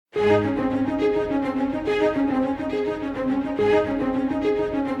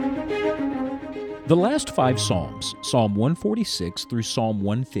The last five Psalms, Psalm 146 through Psalm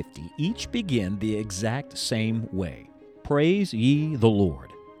 150, each begin the exact same way. Praise ye the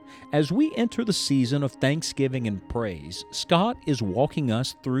Lord. As we enter the season of thanksgiving and praise, Scott is walking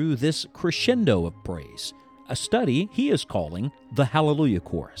us through this crescendo of praise, a study he is calling the Hallelujah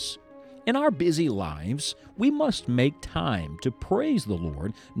Chorus. In our busy lives, we must make time to praise the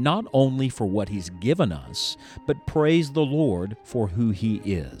Lord not only for what He's given us, but praise the Lord for who He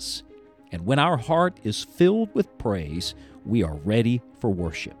is. And when our heart is filled with praise, we are ready for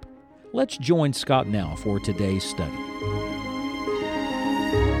worship. Let's join Scott now for today's study.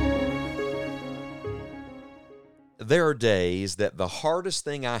 There are days that the hardest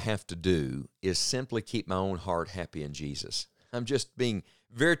thing I have to do is simply keep my own heart happy in Jesus. I'm just being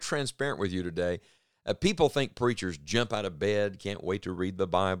very transparent with you today. People think preachers jump out of bed, can't wait to read the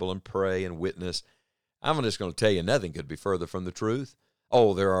Bible and pray and witness. I'm just going to tell you, nothing could be further from the truth.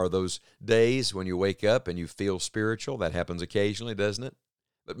 Oh, there are those days when you wake up and you feel spiritual. That happens occasionally, doesn't it?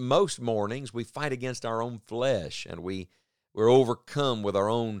 But most mornings we fight against our own flesh, and we're overcome with our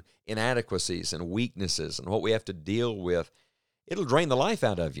own inadequacies and weaknesses and what we have to deal with. It'll drain the life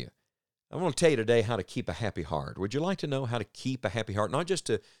out of you. I want to tell you today how to keep a happy heart. Would you like to know how to keep a happy heart? Not just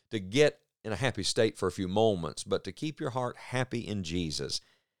to get in a happy state for a few moments, but to keep your heart happy in Jesus.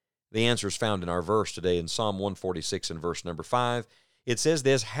 The answer is found in our verse today in Psalm 146 and verse number 5. It says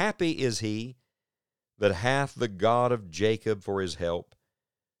this, "Happy is he that hath the God of Jacob for his help,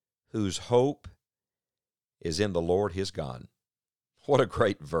 whose hope is in the Lord his God." What a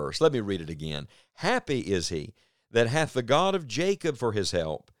great verse. Let me read it again. "Happy is he that hath the God of Jacob for his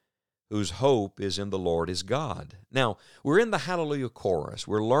help, whose hope is in the Lord his God." Now, we're in the Hallelujah Chorus.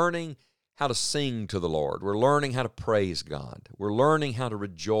 We're learning how to sing to the Lord. We're learning how to praise God. We're learning how to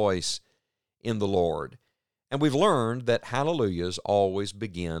rejoice in the Lord. And we've learned that hallelujahs always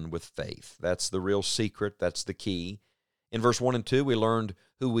begin with faith. That's the real secret. That's the key. In verse 1 and 2, we learned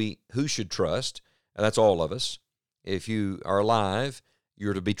who should trust. That's all of us. If you are alive,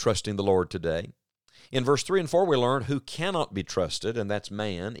 you're to be trusting the Lord today. In verse 3 and 4, we learned who cannot be trusted, and that's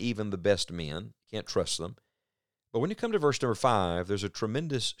man, even the best men. Can't trust them. But when you come to verse number 5, there's a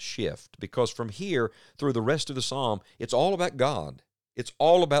tremendous shift, because from here through the rest of the psalm, it's all about God. It's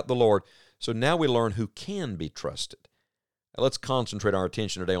all about the Lord. So now we learn who can be trusted. Now let's concentrate our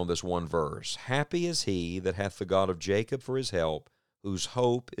attention today on this one verse. "Happy is he that hath the God of Jacob for his help, whose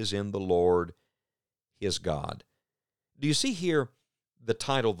hope is in the Lord his God." Do you see here the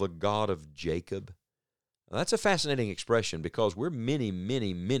title, the God of Jacob? Now, that's a fascinating expression because we're many,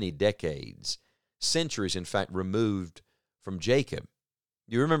 many, many decades, centuries in fact, removed from Jacob.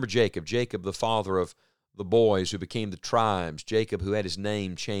 You remember Jacob, the father of the boys who became the tribes, Jacob who had his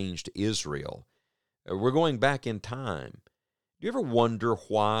name changed to Israel. We're going back in time. Do you ever wonder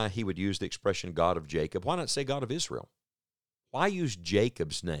why he would use the expression God of Jacob? Why not say God of Israel? Why use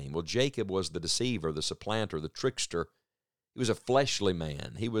Jacob's name? Well, Jacob was the deceiver, the supplanter, the trickster. He was a fleshly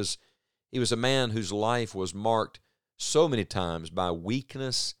man. He was a man whose life was marked so many times by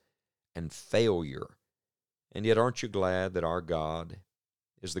weakness and failure. And yet, aren't you glad that our God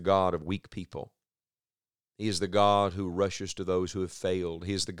is the God of weak people? He is the God who rushes to those who have failed.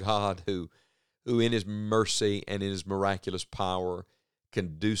 He is the God who in His mercy and in His miraculous power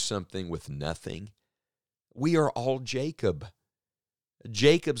can do something with nothing. We are all Jacob.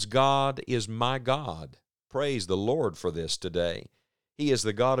 Jacob's God is my God. Praise the Lord for this today. He is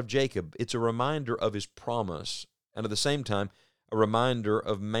the God of Jacob. It's a reminder of His promise, and at the same time, a reminder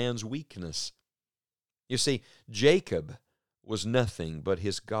of man's weakness. You see, Jacob was nothing, but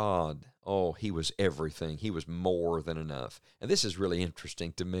his God, he was everything. He was more than enough. And this is really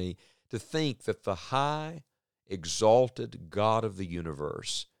interesting to me, to think that the high, exalted God of the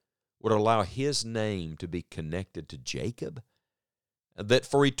universe would allow His name to be connected to Jacob, that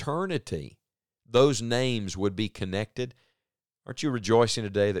for eternity those names would be connected. Aren't you rejoicing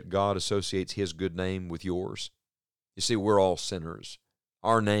today that God associates His good name with yours? You see, we're all sinners.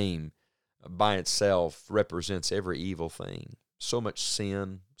 Our name by itself represents every evil thing. So much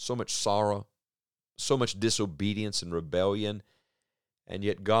sin, so much sorrow, so much disobedience and rebellion. And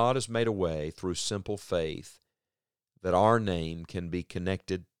yet God has made a way through simple faith that our name can be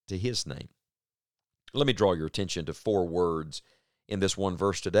connected to His name. Let me draw your attention to 4 words in this one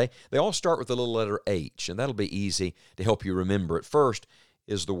verse today. They all start with the little letter H, and that'll be easy to help you remember it. First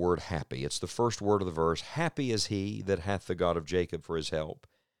is the word happy. It's the first word of the verse. "Happy is he that hath the God of Jacob for his help."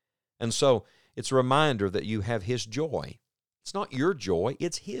 And so it's a reminder that you have His joy. It's not your joy,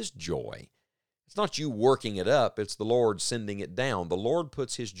 it's His joy. It's not you working it up, it's the Lord sending it down. The Lord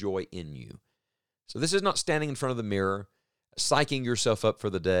puts His joy in you. So this is not standing in front of the mirror, psyching yourself up for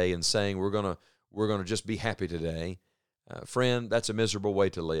the day and saying, we're going we're going to just be happy today. Friend, that's a miserable way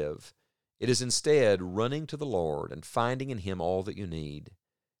to live. It is instead running to the Lord and finding in Him all that you need,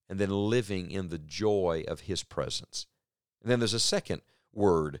 and then living in the joy of His presence. And then there's a second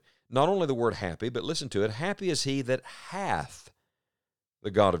word, not only the word happy, but listen to it. Happy is he that hath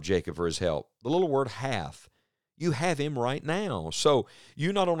the God of Jacob for his help. The little word hath. You have Him right now. So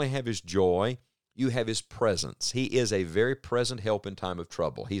you not only have His joy, you have His presence. He is a very present help in time of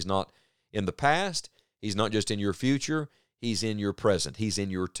trouble. He's not in the past. He's not just in your future. He's in your present. He's in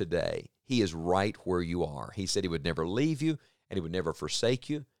your today. He is right where you are. He said He would never leave you and He would never forsake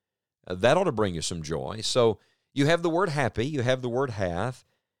you. That ought to bring you some joy. So you have the word happy, you have the word hath,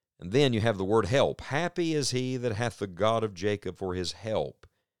 and then you have the word help. Happy is he that hath the God of Jacob for his help.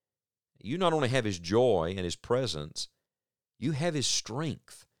 You not only have His joy and His presence, you have His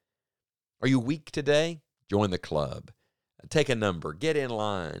strength. Are you weak today? Join the club. Take a number. Get in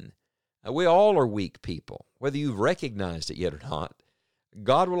line. We all are weak people, whether you've recognized it yet or not.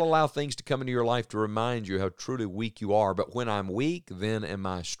 God will allow things to come into your life to remind you how truly weak you are. But when I'm weak, then am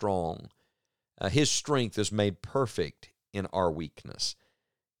I strong. His strength is made perfect in our weakness.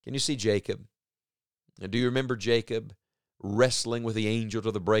 Can you see Jacob? Do you remember Jacob wrestling with the angel to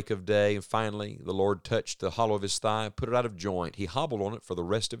the break of day, and finally the Lord touched the hollow of his thigh, put it out of joint. He hobbled on it for the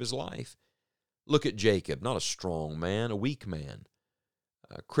rest of his life. Look at Jacob, not a strong man, a weak man,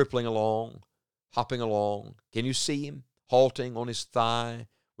 crippling along, hopping along. Can you see him halting on his thigh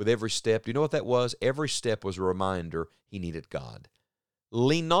with every step? Do you know what that was? Every step was a reminder he needed God.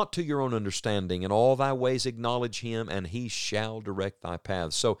 Lean not to your own understanding. In all thy ways acknowledge Him, and He shall direct thy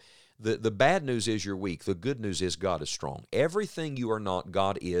paths. So the bad news is you're weak. The good news is God is strong. Everything you are not,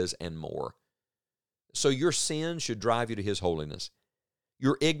 God is and more. So your sin should drive you to His holiness.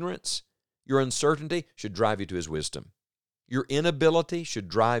 Your ignorance, your uncertainty should drive you to His wisdom. Your inability should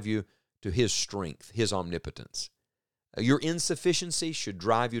drive you to His strength, His omnipotence. Your insufficiency should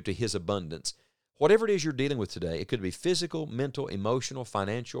drive you to His abundance. Whatever it is you're dealing with today, it could be physical, mental, emotional,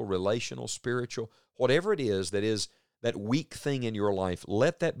 financial, relational, spiritual, whatever it is that weak thing in your life,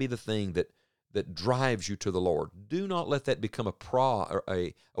 let that be the thing that drives you to the Lord. Do not let that become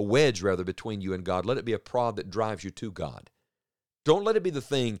a wedge between you and God. Let it be a prod that drives you to God. Don't let it be the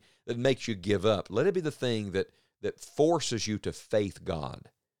thing that makes you give up. Let it be the thing that forces you to faith God,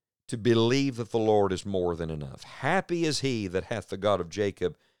 to believe that the Lord is more than enough. Happy is he that hath the God of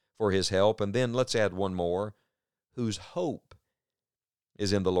Jacob for his help. And then let's add one more, whose hope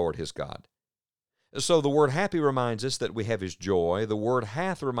is in the Lord his God. So the word happy reminds us that we have His joy. The word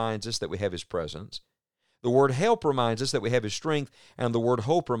hath reminds us that we have His presence. The word help reminds us that we have His strength. And the word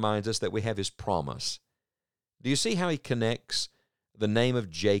hope reminds us that we have His promise. Do you see how he connects the name of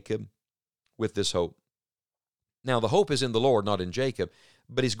Jacob with this hope? Now, the hope is in the Lord, not in Jacob,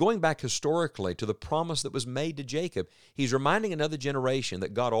 but he's going back historically to the promise that was made to Jacob. He's reminding another generation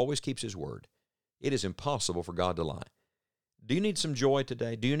that God always keeps His word. It is impossible for God to lie. Do you need some joy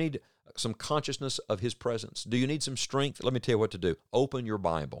today? Do you need some consciousness of His presence? Do you need some strength? Let me tell you what to do. Open your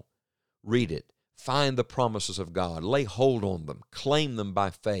Bible. Read it. Find the promises of God. Lay hold on them. Claim them by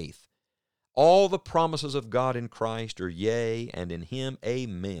faith. All the promises of God in Christ are yea, and in Him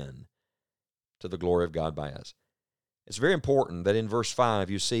amen, to the glory of God by us. It's very important that in verse 5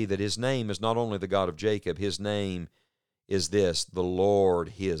 you see that His name is not only the God of Jacob, His name is this, the Lord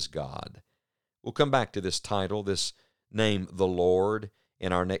his God. We'll come back to this title, this name, the Lord,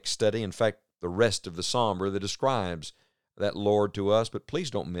 in our next study. In fact, the rest of the psalm really describes that Lord to us, but please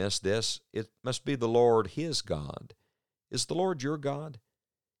don't miss this. It must be the Lord his God. Is the Lord your God?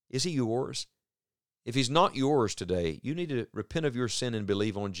 Is He yours? If He's not yours today, you need to repent of your sin and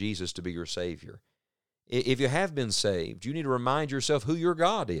believe on Jesus to be your Savior. If you have been saved, you need to remind yourself who your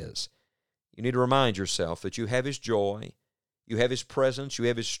God is. You need to remind yourself that you have His joy, you have His presence, you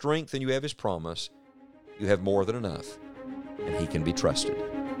have His strength, and you have His promise. You have more than enough, and He can be trusted.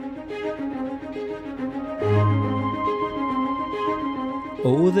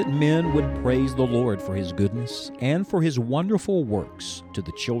 Oh, that men would praise the Lord for His goodness and for His wonderful works to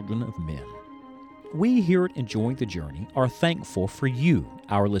the children of men. We here at Enjoying the Journey are thankful for you,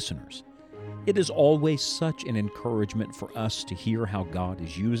 our listeners. It is always such an encouragement for us to hear how God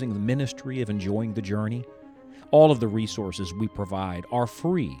is using the ministry of Enjoying the Journey. All of the resources we provide are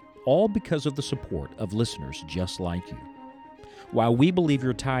free, all because of the support of listeners just like you. While we believe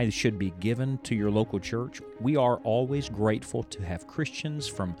your tithes should be given to your local church, we are always grateful to have Christians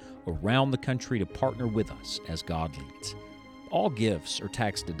from around the country to partner with us as God leads. All gifts are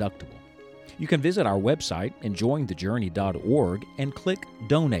tax deductible. You can visit our website, enjoyingthejourney.org, and click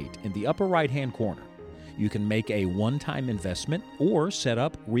Donate in the upper right-hand corner. You can make a one-time investment or set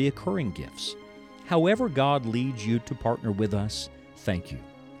up reoccurring gifts. However God leads you to partner with us, thank you.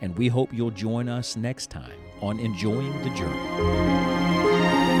 And we hope you'll join us next time on Enjoying the Journey.